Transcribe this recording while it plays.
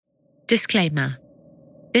Disclaimer.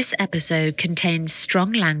 This episode contains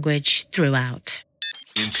strong language throughout.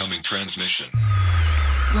 Incoming transmission.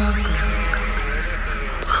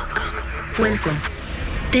 Welcome.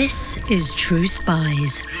 This is True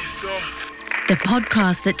Spies, the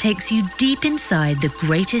podcast that takes you deep inside the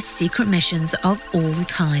greatest secret missions of all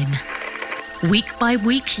time. Week by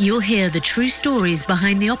week, you'll hear the true stories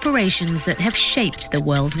behind the operations that have shaped the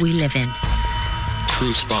world we live in.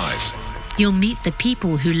 True Spies. You'll meet the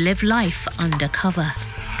people who live life undercover.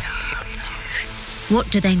 What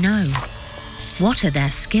do they know? What are their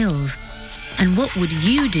skills? And what would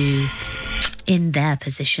you do in their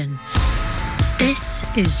position? This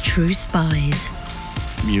is True Spies.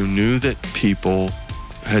 You knew that people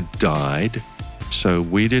had died, so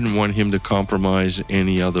we didn't want him to compromise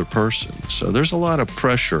any other person. So there's a lot of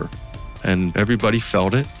pressure, and everybody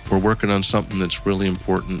felt it. We're working on something that's really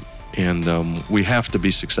important, and we have to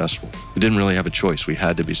be successful. We didn't really have a choice. We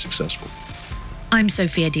had to be successful. I'm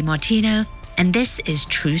Sophia DiMartino, and this is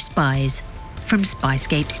True Spies from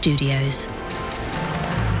Spyscape Studios.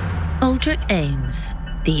 Aldrich Ames,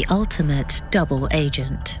 the ultimate double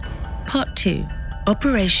agent. Part 2,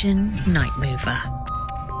 Operation Nightmover.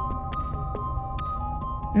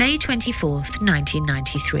 May 24th,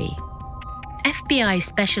 1993. FBI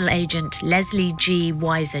Special Agent Leslie G.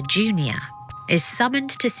 Weiser Jr. is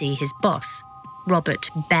summoned to see his boss, Robert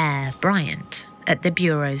Bear Bryant, at the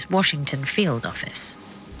Bureau's Washington field office.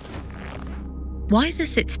 Weiser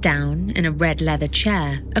sits down in a red leather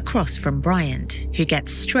chair across from Bryant, who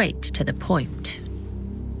gets straight to the point.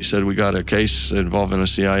 He said, we got a case involving a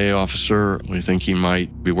CIA officer. We think he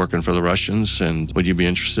might be working for the Russians, and would you be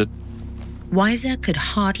interested? Weiser could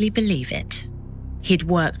hardly believe it. He'd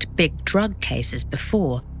worked big drug cases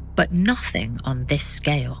before, but nothing on this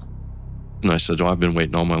scale. And I said, I've been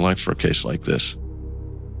waiting all my life for a case like this.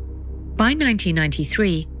 By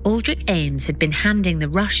 1993, Aldrich Ames had been handing the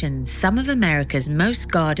Russians some of America's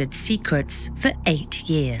most guarded secrets for 8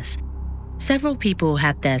 years. Several people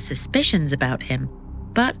had their suspicions about him,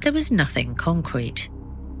 but there was nothing concrete.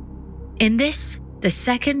 In this, the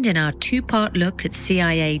second in our two-part look at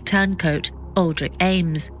CIA turncoat Aldrich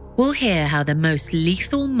Ames, we'll hear how the most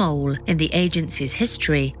lethal mole in the agency's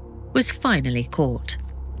history was finally caught.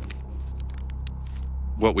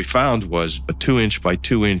 What we found was a 2-inch by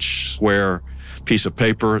 2-inch square piece of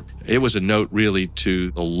paper. It was a note really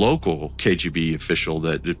to the local KGB official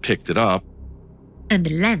that had picked it up. And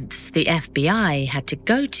the lengths the FBI had to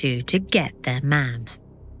go to get their man.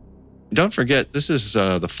 Don't forget, this is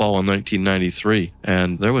the fall of 1993,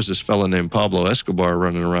 and there was this fellow named Pablo Escobar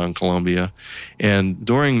running around Colombia. And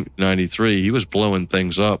during 93, he was blowing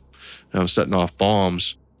things up, setting off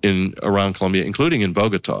bombs around Colombia, including in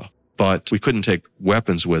Bogota. But we couldn't take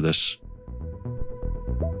weapons with us.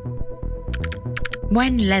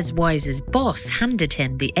 When Les Weiser's boss handed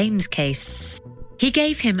him the Ames case, he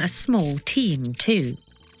gave him a small team too.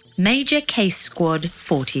 Major Case Squad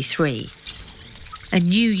 43. A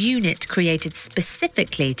new unit created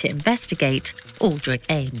specifically to investigate Aldrich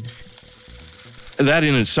Ames. That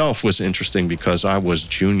in itself was interesting because I was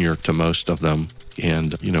junior to most of them,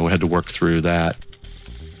 and, we had to work through that.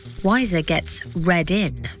 Weiser gets read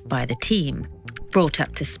in by the team, brought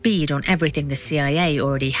up to speed on everything the CIA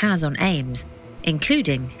already has on Ames,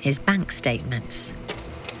 including his bank statements.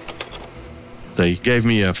 They gave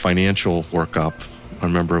me a financial workup. I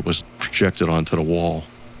remember it was projected onto the wall.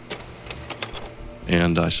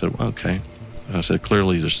 And I said, well, okay. I said,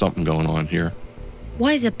 clearly there's something going on here.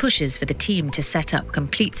 Weiser pushes for the team to set up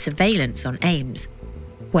complete surveillance on Ames,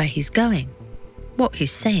 where he's going, what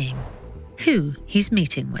he's saying, who he's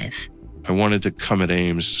meeting with. I wanted to come at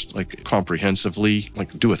Ames, comprehensively,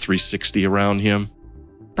 do a 360 around him.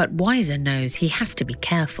 But Weiser knows he has to be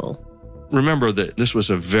careful. Remember that this was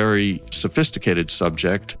a very sophisticated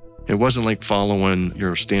subject. It wasn't like following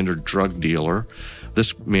your standard drug dealer.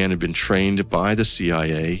 This man had been trained by the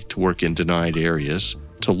CIA to work in denied areas,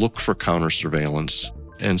 to look for counter-surveillance.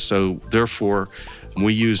 And so, therefore,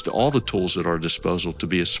 we used all the tools at our disposal to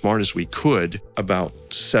be as smart as we could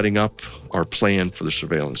about setting up our plan for the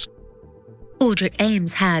surveillance. Aldrich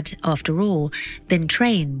Ames had, after all, been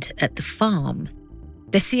trained at the farm,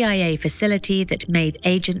 the CIA facility that made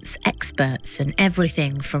agents experts in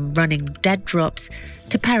everything from running dead drops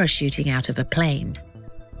to parachuting out of a plane.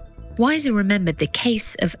 Weiser remembered the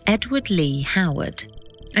case of Edward Lee Howard,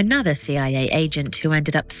 another CIA agent who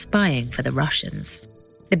ended up spying for the Russians.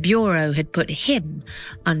 The Bureau had put him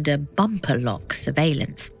under bumper lock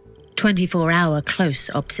surveillance, 24-hour close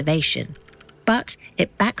observation, but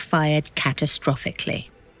it backfired catastrophically.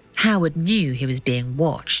 Howard knew he was being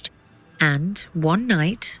watched, and one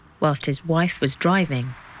night, whilst his wife was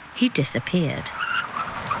driving, he disappeared.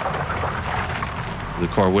 The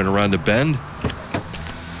car went around a bend,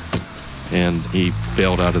 and he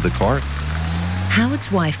bailed out of the car.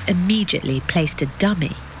 Howard's wife immediately placed a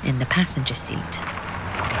dummy in the passenger seat.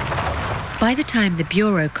 By the time the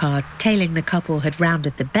bureau car tailing the couple had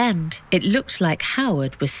rounded the bend, it looked like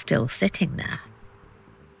Howard was still sitting there.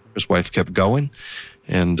 His wife kept going,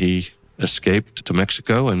 and he escaped to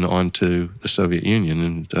Mexico and on to the Soviet Union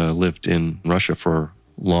and lived in Russia for a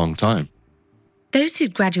long time. Those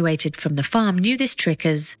who'd graduated from the farm knew this trick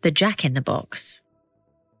as the jack-in-the-box.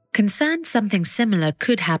 Concerned something similar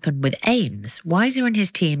could happen with Ames, Weiser and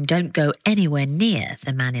his team don't go anywhere near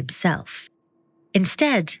the man himself.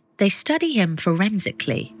 Instead, they study him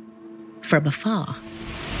forensically, from afar.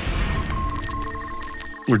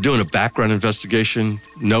 We're doing a background investigation,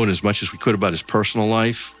 knowing as much as we could about his personal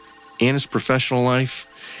life and his professional life,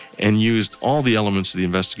 and used all the elements of the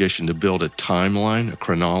investigation to build a timeline, a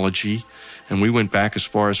chronology. And we went back as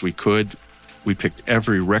far as we could. We picked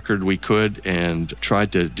every record we could and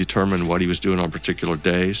tried to determine what he was doing on particular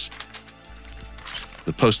days.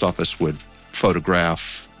 The post office would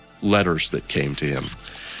photograph letters that came to him.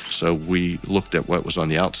 So we looked at what was on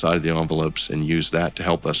the outside of the envelopes and used that to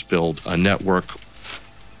help us build a network.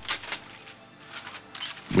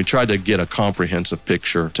 We tried to get a comprehensive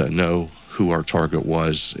picture to know who our target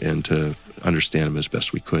was and to understand him as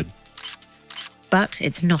best we could. But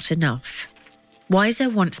it's not enough.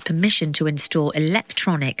 Weiser wants permission to install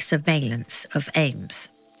electronic surveillance of Ames,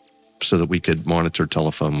 so that we could monitor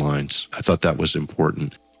telephone lines. I thought that was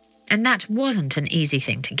important. and that wasn't an easy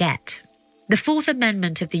thing to get. The Fourth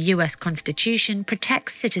Amendment of the US Constitution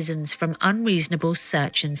protects citizens from unreasonable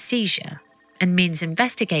search and seizure, and means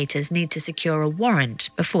investigators need to secure a warrant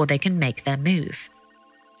before they can make their move.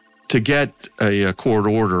 To get a court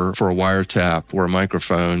order for a wiretap or a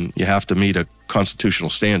microphone, you have to meet a constitutional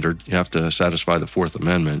standard. You have to satisfy the Fourth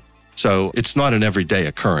Amendment. So it's not an everyday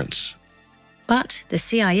occurrence. But the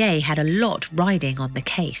CIA had a lot riding on the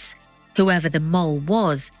case. Whoever the mole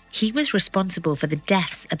was, he was responsible for the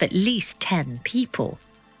deaths of at least 10 people,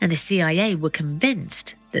 and the CIA were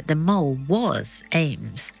convinced that the mole was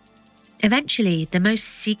Ames. Eventually, the most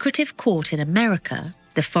secretive court in America,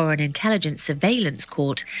 the Foreign Intelligence Surveillance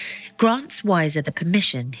Court, grants Weiser the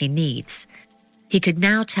permission he needs. He could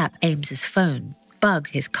now tap Ames's phone, bug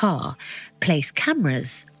his car, place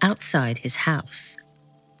cameras outside his house.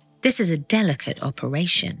 This is a delicate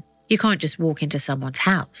operation. You can't just walk into someone's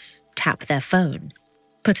house, tap their phone,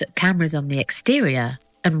 put up cameras on the exterior,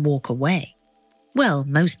 and walk away. Well,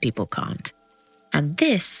 most people can't. And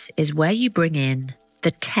this is where you bring in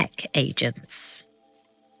the tech agents.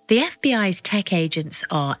 The FBI's tech agents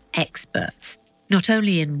are experts, not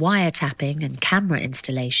only in wiretapping and camera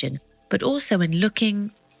installation, but also in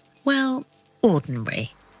looking, well,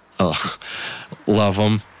 ordinary. Oh, love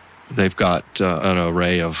them. They've got an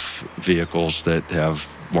array of vehicles that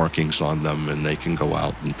have markings on them, and they can go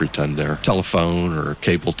out and pretend they're telephone or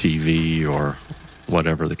cable TV or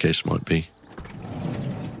whatever the case might be.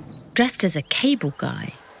 Dressed as a cable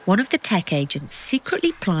guy, one of the tech agents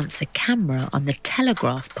secretly plants a camera on the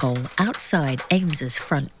telegraph pole outside Ames's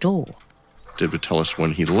front door. It would tell us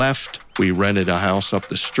when he left. We rented a house up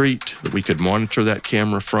the street that we could monitor that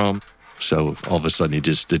camera from. So all of a sudden, he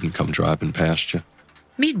just didn't come driving past you.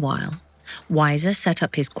 Meanwhile, Weiser set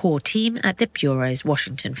up his core team at the Bureau's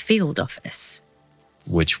Washington field office.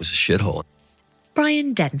 Which was a shithole.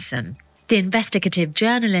 Brian Denson, the investigative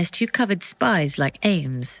journalist who covered spies like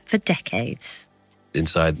Ames for decades.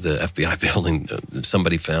 Inside the FBI building,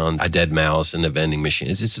 somebody found a dead mouse in the vending machine.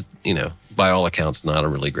 It's just, by all accounts, not a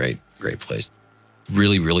really great place.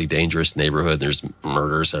 Really, really dangerous neighborhood. There's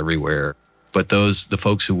murders everywhere. But the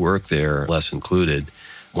folks who work there, Les included,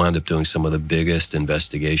 wound up doing some of the biggest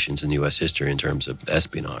investigations in U.S. history in terms of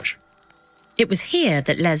espionage. It was here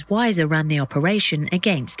that Les Weiser ran the operation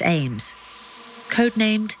against Ames,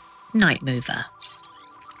 codenamed Nightmover.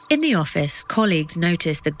 In the office, colleagues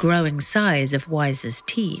noticed the growing size of Weiser's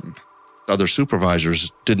team. Other supervisors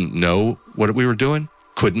didn't know what we were doing,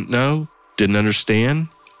 couldn't know, didn't understand,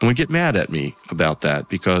 and would get mad at me about that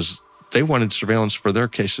because they wanted surveillance for their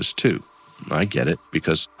cases too. I get it,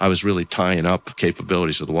 because I was really tying up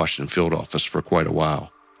capabilities of the Washington field office for quite a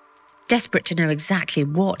while. Desperate to know exactly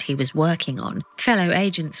what he was working on, fellow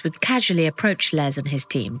agents would casually approach Les and his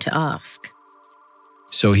team to ask.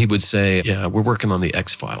 So he would say, yeah, we're working on the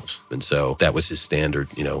X-Files. And so that was his standard,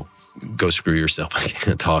 go screw yourself, I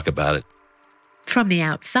can't talk about it. From the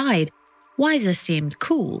outside, Weiser seemed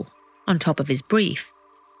cool, on top of his brief.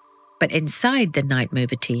 But inside the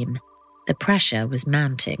Nightmover team, the pressure was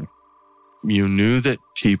mounting. You knew that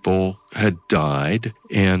people had died,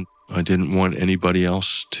 and I didn't want anybody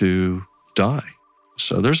else to die.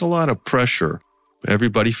 So there's a lot of pressure.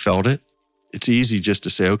 Everybody felt it. It's easy just to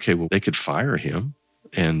say, okay, well, they could fire him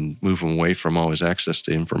and move him away from all his access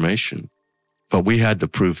to information. But we had to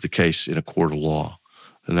prove the case in a court of law,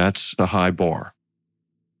 and that's a high bar.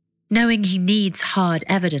 Knowing he needs hard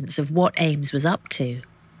evidence of what Ames was up to,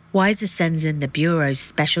 Weiser sends in the Bureau's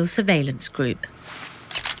Special Surveillance Group,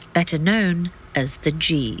 better known as the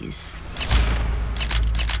Gs.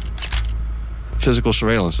 Physical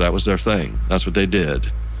surveillance, that was their thing. That's what they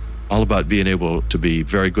did. All about being able to be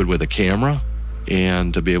very good with a camera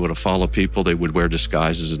and to be able to follow people. They would wear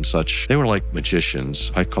disguises and such. They were like magicians.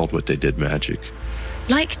 I called what they did magic.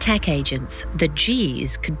 Like tech agents, the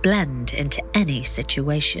Gs could blend into any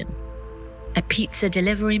situation. A pizza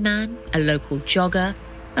delivery man, a local jogger,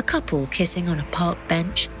 a couple kissing on a park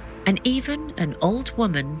bench, and even an old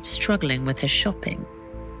woman struggling with her shopping.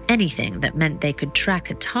 Anything that meant they could track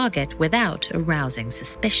a target without arousing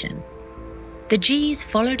suspicion. The Gs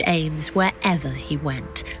followed Ames wherever he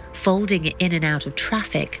went, folding in and out of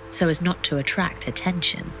traffic so as not to attract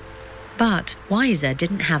attention. But Weiser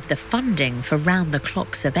didn't have the funding for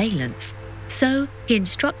round-the-clock surveillance, so he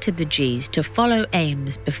instructed the Gs to follow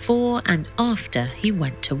Ames before and after he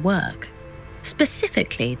went to work.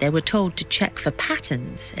 Specifically, they were told to check for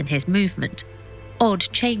patterns in his movement, odd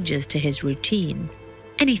changes to his routine,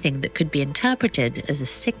 anything that could be interpreted as a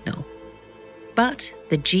signal. But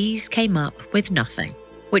the Gs came up with nothing,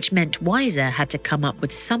 which meant Weiser had to come up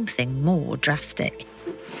with something more drastic.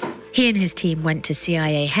 He and his team went to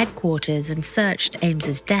CIA headquarters and searched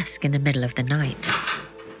Ames's desk in the middle of the night.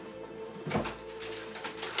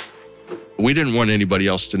 We didn't want anybody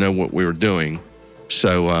else to know what we were doing,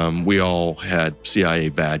 so we all had CIA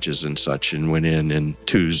badges and such and went in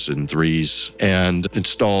 2s and 3s and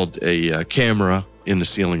installed a camera in the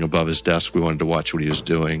ceiling above his desk. We wanted to watch what he was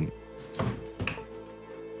doing.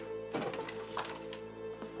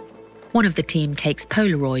 One of the team takes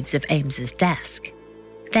Polaroids of Ames's desk.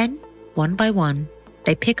 Then, one by one,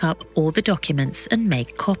 they pick up all the documents and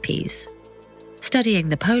make copies. Studying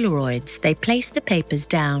the Polaroids, they place the papers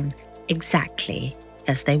down exactly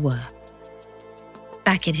as they were.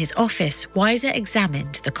 Back in his office, Weiser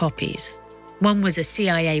examined the copies. One was a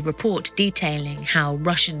CIA report detailing how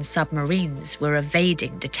Russian submarines were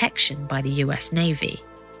evading detection by the US Navy.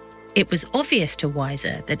 It was obvious to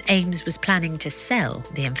Weiser that Ames was planning to sell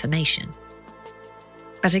the information.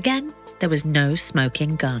 But again, there was no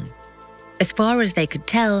smoking gun. As far as they could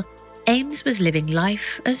tell, Ames was living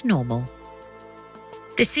life as normal.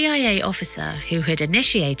 The CIA officer who had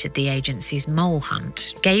initiated the agency's mole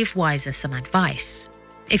hunt gave Weiser some advice.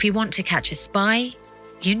 If you want to catch a spy,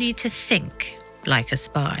 you need to think like a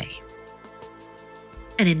spy.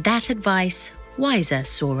 And in that advice, Weiser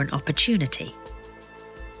saw an opportunity.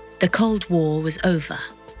 The Cold War was over.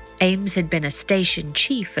 Ames had been a station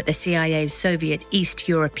chief at the CIA's Soviet East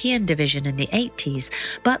European division in the 80s,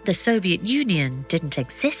 but the Soviet Union didn't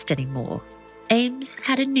exist anymore. Ames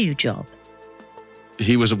had a new job.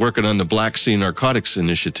 He was working on the Black Sea Narcotics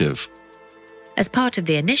Initiative. As part of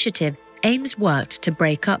the initiative, Ames worked to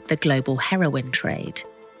break up the global heroin trade.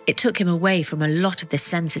 It took him away from a lot of the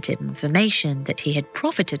sensitive information that he had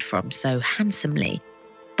profited from so handsomely.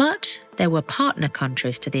 But there were partner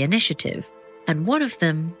countries to the initiative, and one of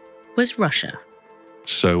them was Russia.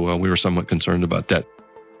 So we were somewhat concerned about that.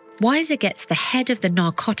 Weiser gets the head of the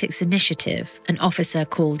narcotics initiative, an officer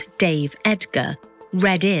called Dave Edgar,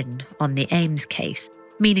 read in on the Ames case,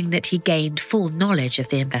 meaning that he gained full knowledge of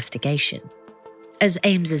the investigation. As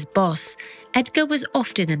Ames's boss, Edgar was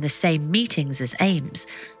often in the same meetings as Ames,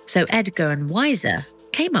 so Edgar and Weiser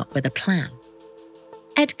came up with a plan.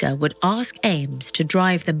 Edgar would ask Ames to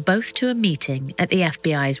drive them both to a meeting at the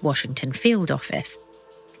FBI's Washington field office,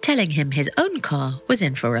 telling him his own car was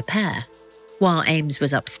in for repair. While Ames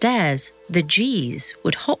was upstairs, the Gs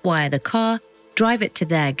would hotwire the car, drive it to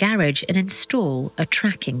their garage and install a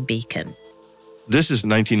tracking beacon. This is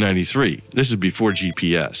 1993. This is before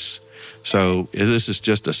GPS. So this is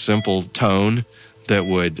just a simple tone that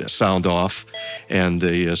would sound off, and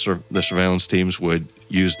the surveillance teams would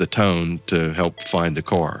use the tone to help find the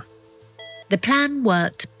car. The plan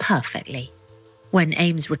worked perfectly. When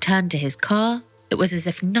Ames returned to his car, it was as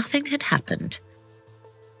if nothing had happened.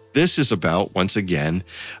 This is about, once again,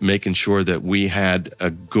 making sure that we had a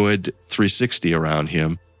good 360 around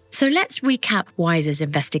him. So let's recap Weiser's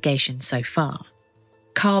investigation so far.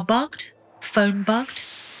 Car bugged, phone bugged,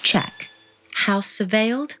 check. House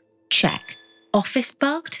surveilled, check. Office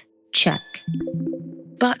bugged, check.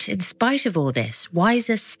 But in spite of all this,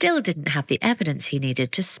 Weiser still didn't have the evidence he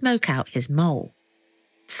needed to smoke out his mole.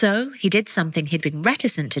 So he did something he'd been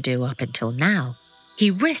reticent to do up until now.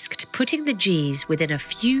 He risked putting the G's within a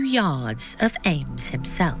few yards of Ames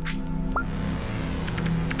himself.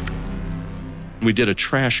 We did a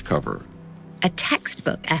trash cover. A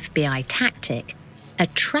textbook FBI tactic, a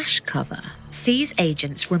trash cover sees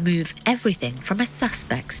agents remove everything from a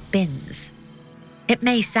suspect's bins. It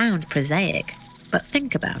may sound prosaic, but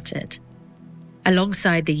think about it.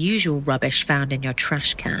 Alongside the usual rubbish found in your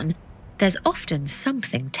trash can, there's often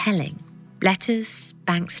something telling. Letters,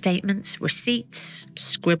 bank statements, receipts,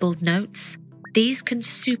 scribbled notes. These can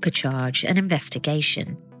supercharge an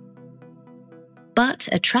investigation. But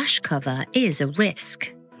a trash cover is a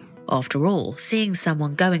risk. After all, seeing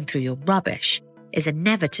someone going through your rubbish is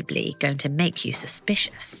inevitably going to make you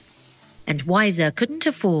suspicious. And Weiser couldn't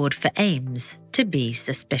afford for Ames to be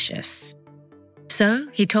suspicious. So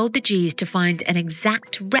he told the G's to find an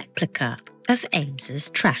exact replica of Ames's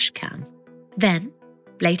trash can. Then,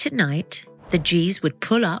 late at night, the G's would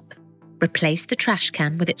pull up, replace the trash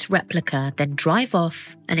can with its replica, then drive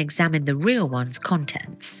off and examine the real one's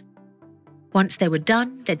contents. Once they were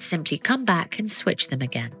done, they'd simply come back and switch them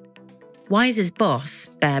again. Weiser's boss,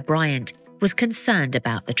 Bear Bryant, was concerned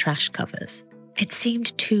about the trash covers. It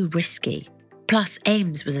seemed too risky. Plus,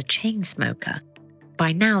 Ames was a chain smoker.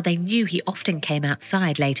 By now, they knew he often came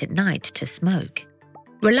outside late at night to smoke.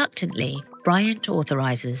 Reluctantly, Bryant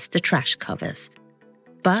authorizes the trash covers.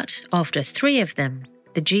 But after 3 of them,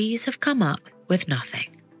 the G's have come up with nothing.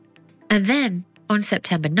 And then, on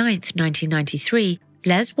September 9th, 1993,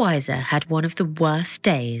 Les Weiser had one of the worst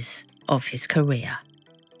days of his career.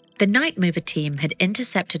 The Nightmover team had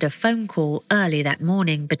intercepted a phone call early that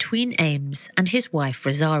morning between Ames and his wife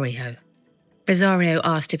Rosario. Rosario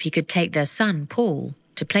asked if he could take their son, Paul,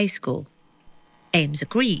 to play school. Ames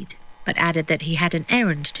agreed, but added that he had an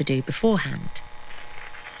errand to do beforehand.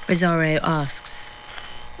 Rosario asks,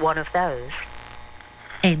 "One of those?"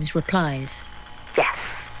 Ames replies,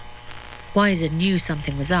 "Yes." Weiser knew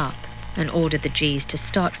something was up and ordered the G's to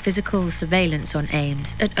start physical surveillance on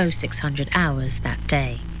Ames at 0600 hours that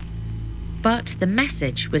day. But the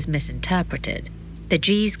message was misinterpreted. The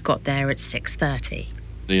G's got there at 6:30.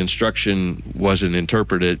 The instruction wasn't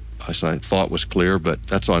interpreted as I thought was clear, but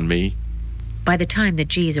that's on me. By the time the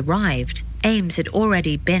G's arrived, Ames had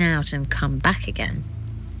already been out and come back again.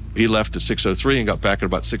 He left at 6:03 and got back at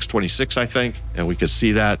about 6:26, I think, and we could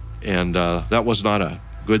see that. And that was not a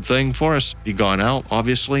good thing for us. He'd gone out,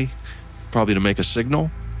 obviously, probably to make a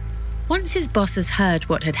signal. Once his bosses heard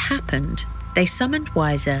what had happened, they summoned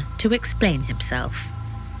Weiser to explain himself.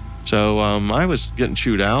 So I was getting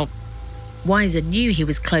chewed out. Weiser knew he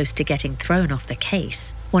was close to getting thrown off the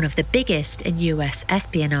case, one of the biggest in US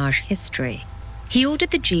espionage history. He ordered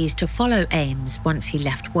the G's to follow Ames once he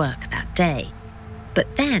left work that day.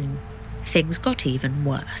 But then, things got even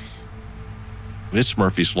worse. It's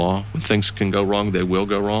Murphy's Law. When things can go wrong, they will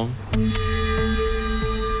go wrong.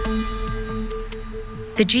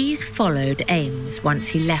 The G's followed Ames once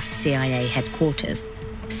he left CIA headquarters,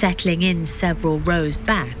 settling in several rows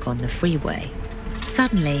back on the freeway.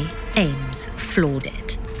 Suddenly, Ames floored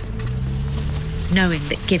it. Knowing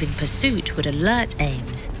that giving pursuit would alert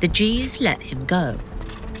Ames, the G's let him go.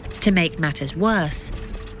 To make matters worse,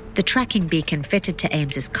 the tracking beacon fitted to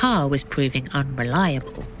Ames's car was proving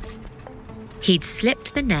unreliable. He'd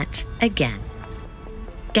slipped the net again.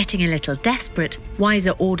 Getting a little desperate,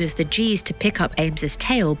 Weiser orders the G's to pick up Ames's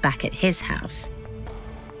tail back at his house.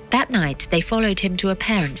 That night, they followed him to a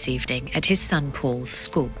parents' evening at his son Paul's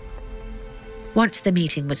school. Once the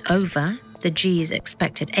meeting was over, the G's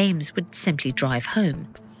expected Ames would simply drive home.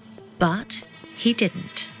 But he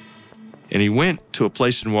didn't. And he went to a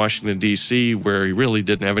place in Washington, D.C. where he really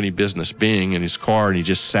didn't have any business being, in his car, and he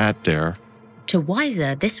just sat there. To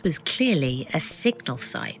Weiser, this was clearly a signal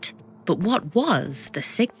site. But what was the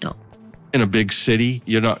signal? In a big city,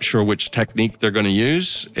 you're not sure which technique they're going to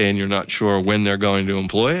use, and you're not sure when they're going to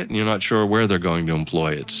employ it, and you're not sure where they're going to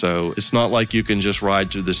employ it. So it's not like you can just ride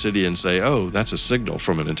through the city and say, oh, that's a signal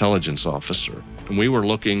from an intelligence officer. And we were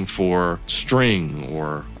looking for string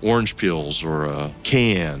or orange peels or a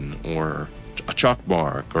can or a chalk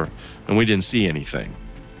mark, and we didn't see anything.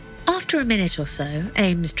 After a minute or so,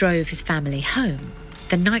 Ames drove his family home.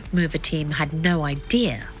 The Nightmover team had no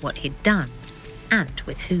idea what he'd done and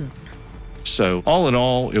with whom. So all in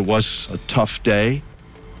all, it was a tough day.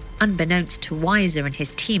 Unbeknownst to Weiser and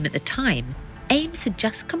his team at the time, Ames had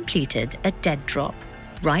just completed a dead drop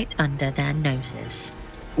right under their noses.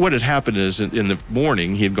 What had happened is in the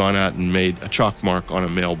morning, he had gone out and made a chalk mark on a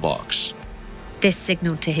mailbox. This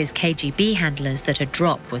signaled to his KGB handlers that a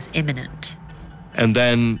drop was imminent. And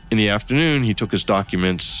then in the afternoon, he took his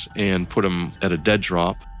documents and put them at a dead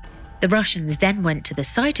drop. The Russians then went to the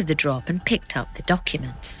site of the drop and picked up the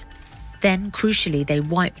documents. Then, crucially, they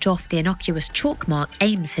wiped off the innocuous chalk mark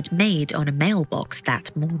Ames had made on a mailbox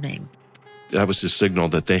that morning. That was his signal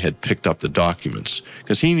that they had picked up the documents,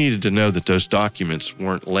 because he needed to know that those documents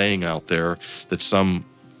weren't laying out there, that some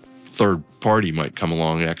third party might come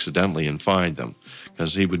along accidentally and find them,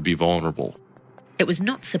 because he would be vulnerable. It was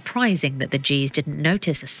not surprising that the G's didn't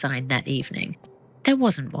notice a sign that evening. There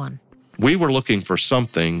wasn't one. We were looking for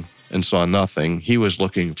something and saw nothing. He was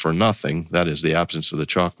looking for nothing, that is the absence of the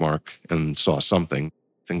chalk mark, and saw something.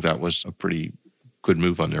 I think that was a pretty good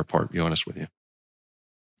move on their part, to be honest with you.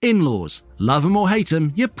 In-laws, love them or hate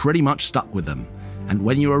them, you're pretty much stuck with them. And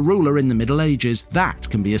when you're a ruler in the Middle Ages, that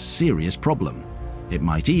can be a serious problem. It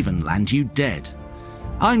might even land you dead.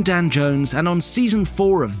 I'm Dan Jones, and on Season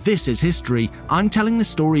 4 of This Is History, I'm telling the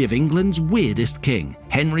story of England's weirdest king,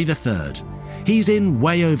 Henry III. He's in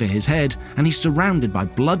way over his head, and he's surrounded by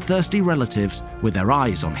bloodthirsty relatives with their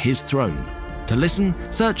eyes on his throne. To listen,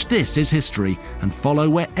 search This Is History and follow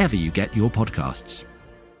wherever you get your podcasts.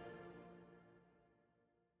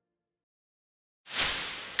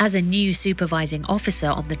 As a new supervising officer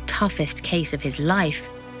on the toughest case of his life,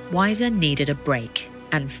 Weiser needed a break,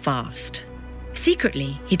 and fast.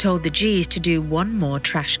 Secretly, he told the G's to do one more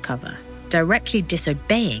trash cover, directly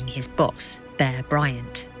disobeying his boss, Bear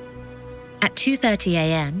Bryant. At 2:30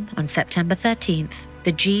 a.m. on September 13th,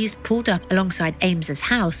 the G's pulled up alongside Ames's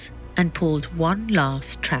house and pulled one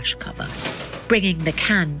last trash cover, bringing the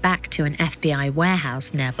can back to an FBI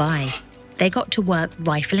warehouse nearby. They got to work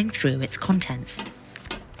rifling through its contents.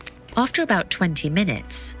 After about 20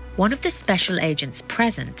 minutes, one of the special agents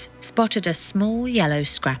present spotted a small yellow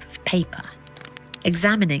scrap of paper.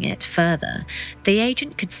 Examining it further, the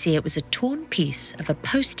agent could see it was a torn piece of a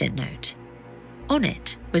post-it note. On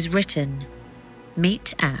it was written,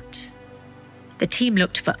 "Meet at." The team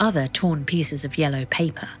looked for other torn pieces of yellow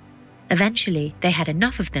paper. Eventually, they had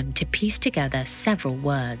enough of them to piece together several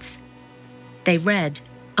words. They read,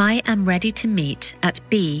 "I am ready to meet at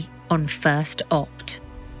B on 1st Oct."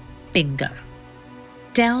 Bingo.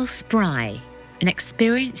 Del Spry, an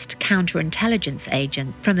experienced counterintelligence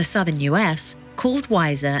agent from the southern US, called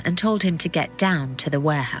Weiser and told him to get down to the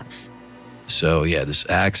warehouse. So, yeah, this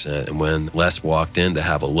accent. And when Les walked in to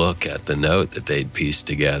have a look at the note that they'd pieced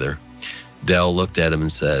together, Del looked at him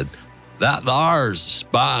and said, "That thar's a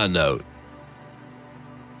spy note."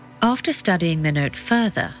 After studying the note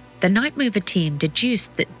further, the Nightmover team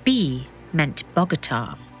deduced that B meant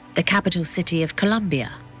Bogota, the capital city of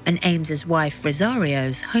Colombia, and Ames's wife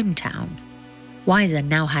Rosario's hometown. Weiser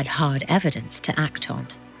now had hard evidence to act on.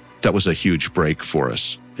 That was a huge break for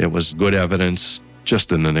us. It was good evidence,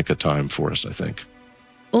 just in the nick of time for us, I think.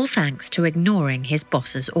 All thanks to ignoring his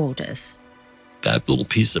boss's orders. That little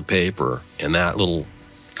piece of paper and that little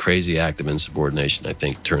crazy act of insubordination, I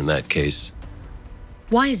think, turned that case.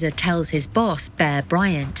 Weiser tells his boss, Bear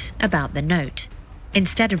Bryant, about the note.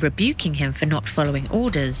 Instead of rebuking him for not following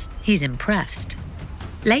orders, he's impressed.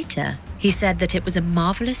 Later, he said that it was a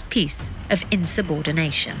marvelous piece of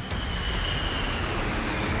insubordination.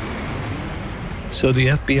 So the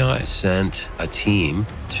FBI sent a team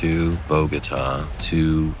to Bogota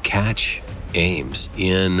to catch Ames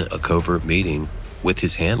in a covert meeting with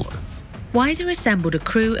his handler. Weiser assembled a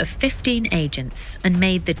crew of 15 agents and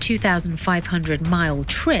made the 2,500-mile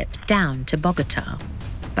trip down to Bogota.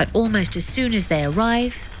 But almost as soon as they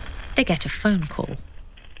arrive, they get a phone call.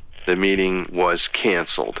 The meeting was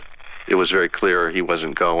canceled. It was very clear he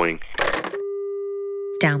wasn't going.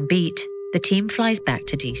 Downbeat, the team flies back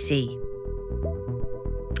to DC.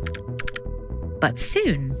 But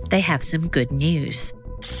soon, they have some good news.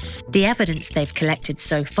 The evidence they've collected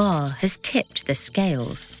so far has tipped the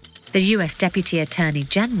scales. The US Deputy Attorney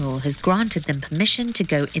General has granted them permission to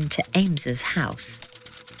go into Ames's house.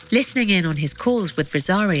 Listening in on his calls with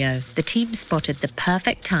Rosario, the team spotted the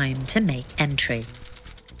perfect time to make entry.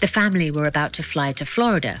 The family were about to fly to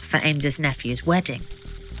Florida for Ames's nephew's wedding.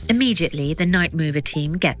 Immediately, the Nightmover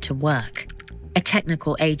team get to work. A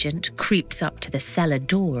technical agent creeps up to the cellar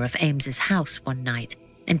door of Ames's house one night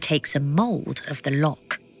and takes a mold of the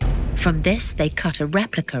lock. From this, they cut a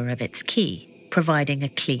replica of its key, providing a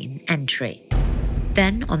clean entry.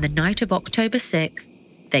 Then, on the night of October 6th,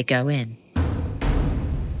 they go in.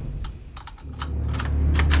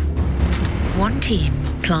 One team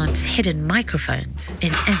plants hidden microphones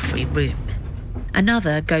in every room.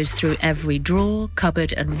 Another goes through every drawer,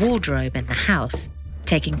 cupboard, and wardrobe in the house,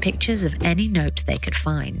 taking pictures of any note they could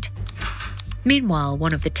find. Meanwhile,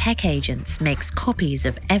 one of the tech agents makes copies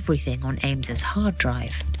of everything on Ames's hard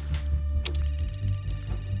drive.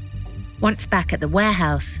 Once back at the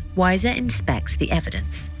warehouse, Weiser inspects the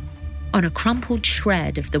evidence. On a crumpled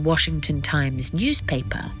shred of the Washington Times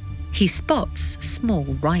newspaper, he spots small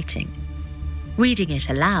writing. Reading it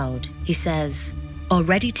aloud, he says, "Are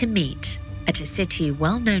ready to meet at a city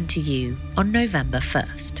well known to you on November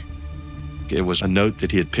 1st. It was a note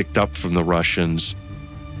that he had picked up from the Russians.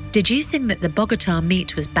 Deducing that the Bogota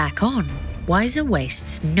meet was back on, Weiser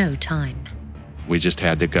wastes no time. We just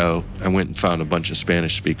had to go. I went and found a bunch of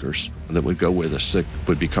Spanish speakers that would go with us, that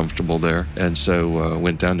would be comfortable there. And so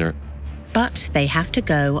went down there. But they have to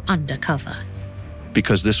go undercover.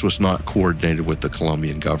 Because this was not coordinated with the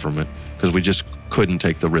Colombian government, because we just couldn't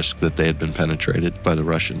take the risk that they had been penetrated by the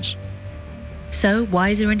Russians. So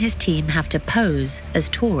Weiser and his team have to pose as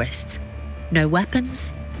tourists. No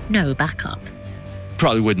weapons, no backup.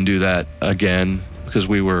 Probably wouldn't do that again, because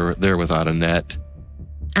we were there without a net.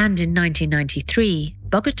 And in 1993,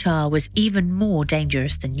 Bogota was even more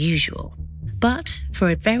dangerous than usual, but for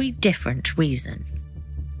a very different reason.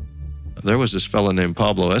 There was this fellow named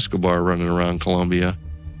Pablo Escobar running around Colombia.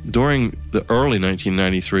 During the early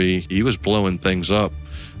 1993, he was blowing things up,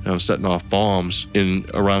 setting off bombs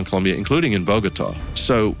around Colombia, including in Bogota.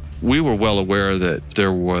 So we were well aware that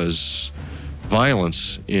there was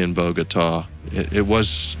violence in Bogota. It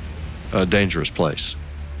was a dangerous place.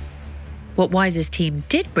 What Weiser's team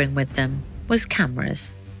did bring with them was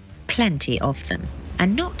cameras. Plenty of them,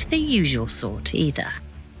 and not the usual sort either.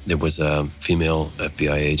 There was a female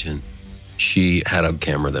FBI agent. She had a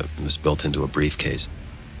camera that was built into a briefcase.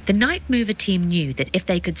 The Nightmover team knew that if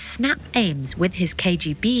they could snap Ames with his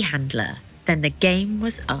KGB handler, then the game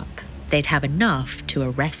was up. They'd have enough to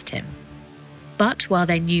arrest him. But while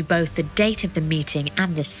they knew both the date of the meeting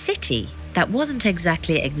and the city, that wasn't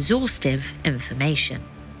exactly exhaustive information.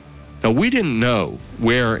 Now, we didn't know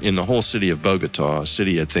where in the whole city of Bogota, a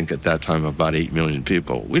city I think at that time of about 8 million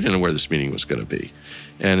people, we didn't know where this meeting was going to be.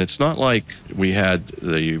 And it's not like we had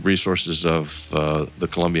the resources of the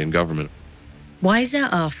Colombian government. Weiser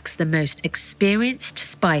asks the most experienced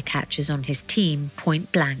spy catchers on his team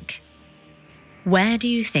point blank, "Where do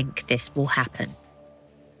you think this will happen?"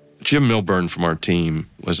 Jim Milburn from our team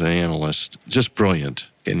was an analyst, just brilliant.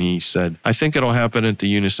 And he said, "I think it'll happen at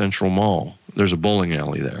the Unicentral Mall. There's a bowling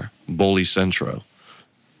alley there, Bowling Centro."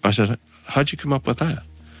 I said, "How'd you come up with that?"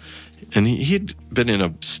 And he'd been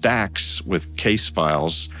in stacks with case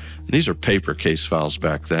files. These are paper case files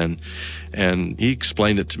back then. And he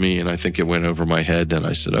explained it to me, and I think it went over my head. And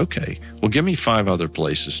I said, "Okay, well, give me 5 other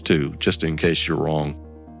places too, just in case you're wrong."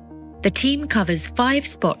 The team covers 5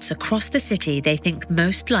 spots across the city they think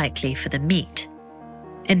most likely for the meet.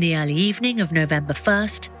 In the early evening of November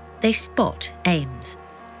 1st, they spot Ames,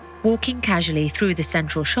 walking casually through the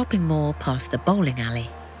central shopping mall past the bowling alley.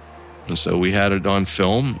 And so we had it on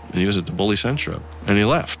film, and he was at the Bowling Centro, and he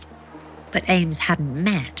left. But Ames hadn't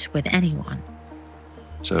met with anyone.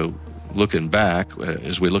 So looking back,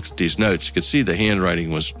 as we looked at these notes, you could see the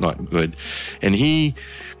handwriting was not good. And he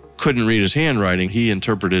couldn't read his handwriting. He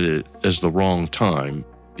interpreted it as the wrong time.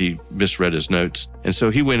 He misread his notes. And so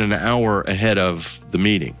he went an hour ahead of the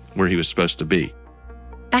meeting where he was supposed to be.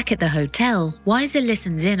 Back at the hotel, Weiser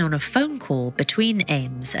listens in on a phone call between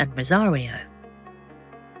Ames and Rosario.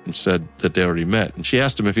 And said that they already met. And she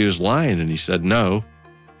asked him if he was lying, and he said no.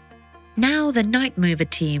 Now the Nightmover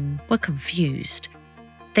team were confused.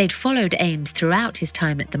 They'd followed Ames throughout his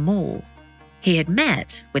time at the mall. He had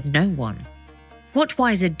met with no one. What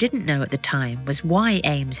Weiser didn't know at the time was why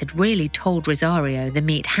Ames had really told Rosario the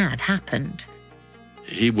meet had happened.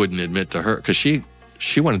 He wouldn't admit to her because she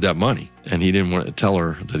wanted that money, and he didn't want to tell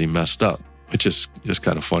her that he messed up, which is just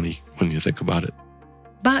kind of funny when you think about it.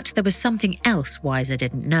 But there was something else Weiser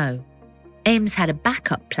didn't know. Ames had a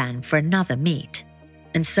backup plan for another meet.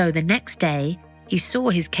 And so the next day, he saw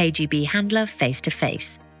his KGB handler face to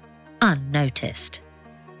face, unnoticed.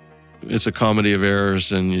 It's a comedy of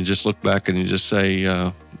errors, and you just look back and you just say,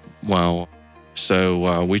 wow.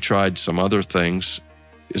 So we tried some other things.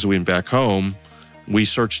 As we went back home, we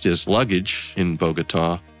searched his luggage in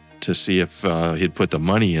Bogota to see if he'd put the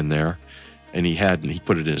money in there, and he hadn't. He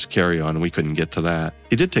put it in his carry-on, and we couldn't get to that.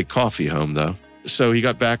 He did take coffee home, though. So he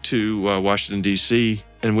got back to Washington, D.C.,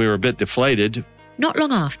 and we were a bit deflated. Not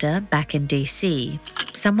long after, back in D.C.,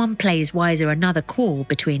 someone plays Weiser another call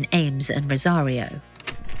between Ames and Rosario.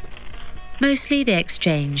 Mostly they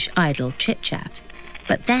exchange idle chit-chat.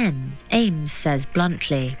 But then Ames says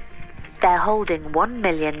bluntly, "They're holding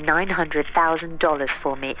 $1,900,000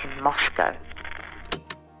 for me in Moscow."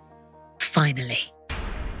 Finally.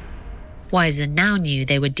 Weiser now knew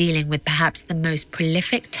they were dealing with perhaps the most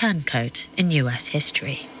prolific turncoat in US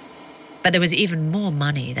history. But there was even more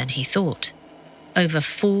money than he thought. Over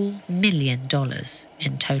 $4 million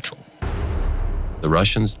in total. The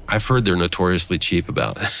Russians, I've heard they're notoriously cheap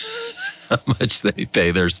about how much they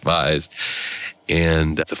pay their spies.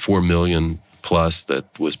 And the $4 million plus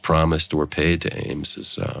that was promised or paid to Ames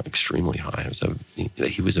is extremely high.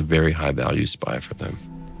 He was a very high value spy for them.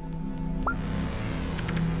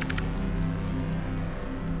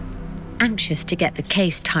 Anxious to get the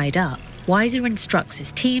case tied up, Weiser instructs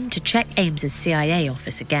his team to check Ames's CIA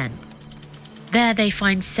office again. There they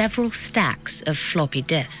find several stacks of floppy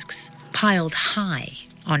disks piled high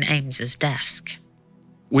on Ames's desk.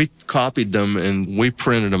 We copied them and we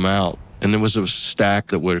printed them out. And there was a stack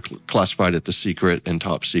that were classified at the secret and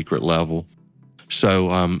top secret level.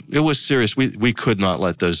 So it was serious. We could not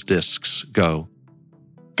let those disks go.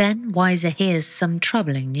 Then Weiser hears some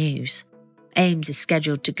troubling news. Ames is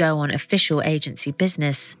scheduled to go on official agency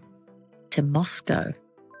business to Moscow.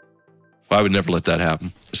 I would never let that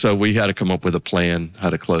happen. So we had to come up with a plan how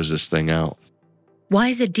to close this thing out.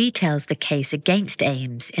 Weiser details the case against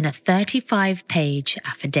Ames in a 35-page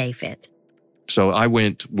affidavit. So I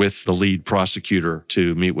went with the lead prosecutor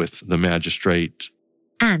to meet with the magistrate.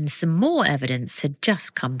 And some more evidence had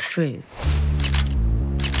just come through.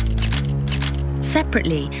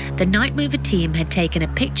 Separately, the Nightmover team had taken a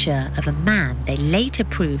picture of a man they later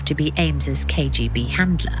proved to be Ames's KGB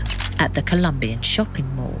handler at the Columbian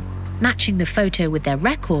shopping mall. Matching the photo with their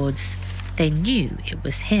records, they knew it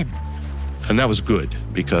was him. And that was good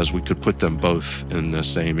because we could put them both in the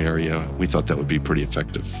same area. We thought that would be pretty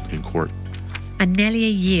effective in court. And nearly a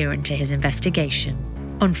year into his investigation,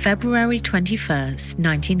 on February 21st,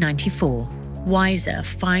 1994, Weiser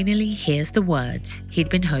finally hears the words he'd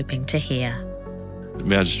been hoping to hear. The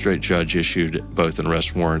magistrate judge issued both an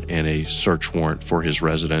arrest warrant and a search warrant for his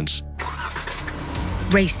residence.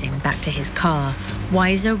 Racing back to his car,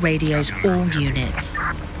 Weiser radios all units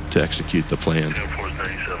to execute the plan.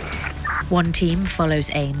 One team follows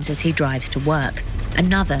Ames as he drives to work.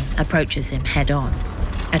 Another approaches him head-on.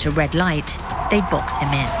 At a red light, they box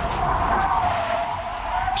him in.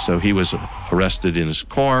 So he was arrested in his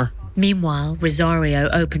car. Meanwhile, Rosario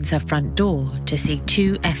opens her front door to see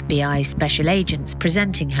two FBI special agents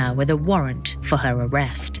presenting her with a warrant for her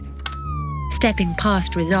arrest. Stepping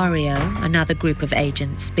past Rosario, another group of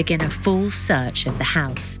agents begin a full search of the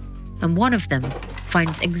house, and one of them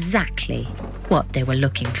finds exactly what they were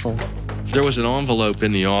looking for. There was an envelope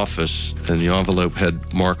in the office, and the envelope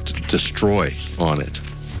had marked "destroy" on it.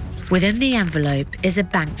 Within the envelope is a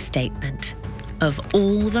bank statement of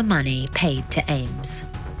all the money paid to Ames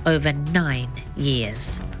over 9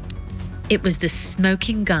 years. It was the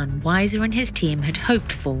smoking gun Weiser and his team had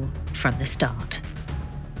hoped for from the start.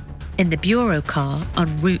 In the bureau car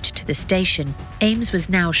en route to the station, Ames was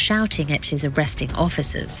now shouting at his arresting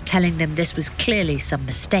officers, telling them this was clearly some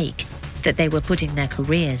mistake, that they were putting their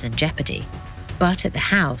careers in jeopardy. But at the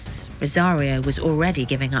house, Rosario was already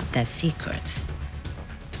giving up their secrets.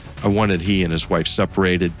 I wanted he and his wife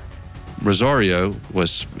separated. Rosario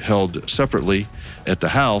was held separately at the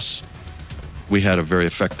house. We had a very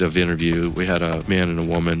effective interview. We had a man and a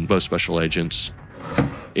woman, both special agents,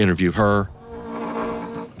 interview her,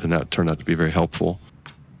 and that turned out to be very helpful.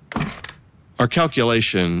 Our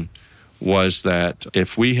calculation was that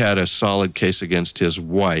if we had a solid case against his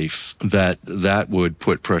wife, that would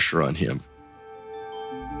put pressure on him.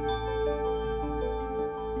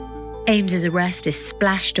 Ames's arrest is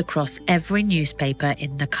splashed across every newspaper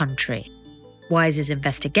in the country. Weiser's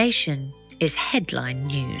investigation is headline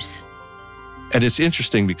news. And it's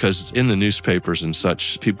interesting because in the newspapers and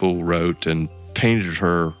such, people wrote and painted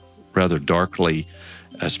her rather darkly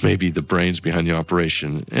as maybe the brains behind the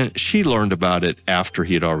operation. And she learned about it after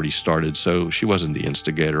he had already started, so she wasn't the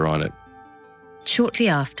instigator on it. Shortly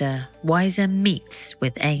after, Weiser meets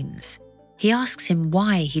with Ames. He asks him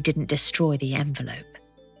why he didn't destroy the envelope.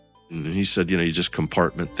 And he said, you just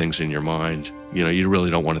compartment things in your mind. You really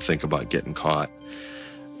don't want to think about getting caught.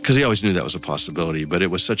 Because he always knew that was a possibility, but it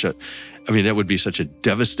was that would be such a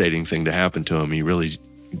devastating thing to happen to him. He really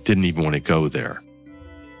didn't even want to go there.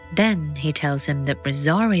 Then he tells him that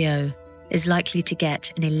Rosario is likely to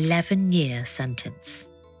get an 11-year sentence.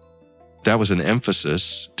 That was an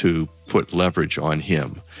emphasis to put leverage on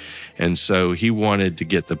him. And so he wanted to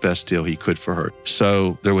get the best deal he could for her.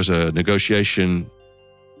 So there was a negotiation.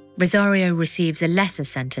 Rosario receives a lesser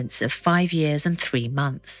sentence of 5 years and 3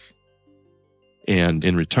 months. And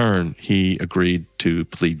in return, he agreed to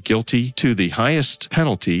plead guilty to the highest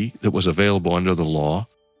penalty that was available under the law,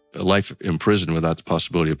 life in prison without the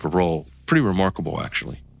possibility of parole. Pretty remarkable,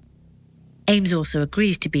 actually. Ames also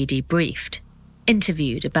agrees to be debriefed,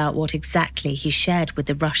 interviewed about what exactly he shared with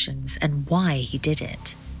the Russians and why he did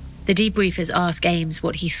it. The debriefers ask Ames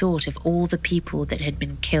what he thought of all the people that had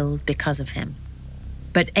been killed because of him.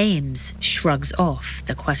 But Ames shrugs off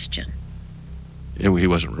the question. He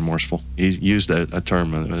wasn't remorseful. He used a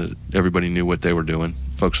term, everybody knew what they were doing.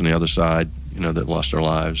 Folks on the other side, that lost their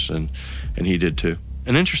lives, and he did too.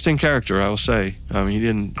 An interesting character, I will say. He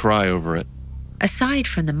didn't cry over it. Aside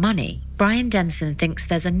from the money, Brian Denson thinks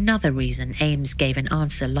there's another reason Ames gave an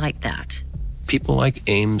answer like that. People like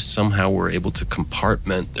Ames somehow were able to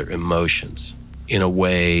compartment their emotions in a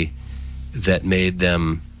way that made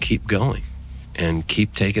them keep going and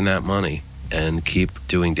keep taking that money and keep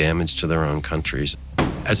doing damage to their own countries.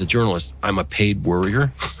 As a journalist, I'm a paid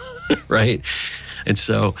worrier, right? And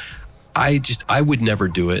so I would never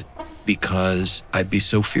do it because I'd be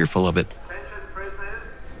so fearful of it.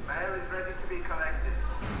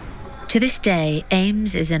 To this day,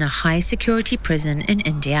 Ames is in a high-security prison in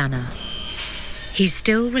Indiana. He's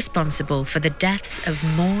still responsible for the deaths of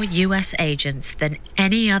more US agents than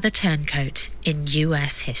any other turncoat in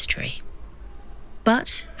US history.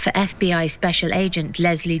 But for FBI Special Agent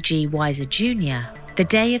Leslie G. Weiser Jr., the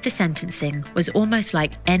day of the sentencing was almost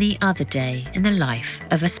like any other day in the life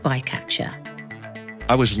of a spycatcher.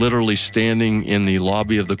 I was literally standing in the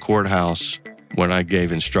lobby of the courthouse when I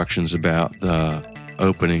gave instructions about the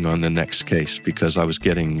opening on the next case, because I was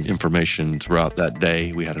getting information throughout that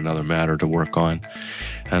day. We had another matter to work on,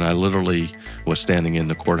 and I literally was standing in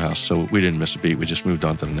the courthouse, so we didn't miss a beat. We just moved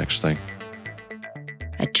on to the next thing.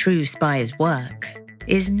 A true spy's work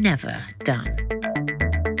is never done.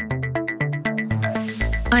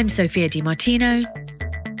 I'm Sophia DiMartino.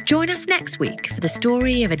 Join us next week for the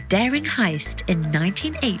story of a daring heist in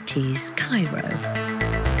 1980s Cairo.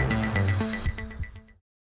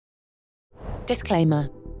 Disclaimer.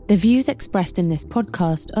 The views expressed in this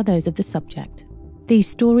podcast are those of the subject. These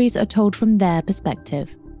stories are told from their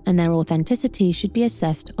perspective, and their authenticity should be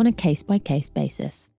assessed on a case-by-case basis.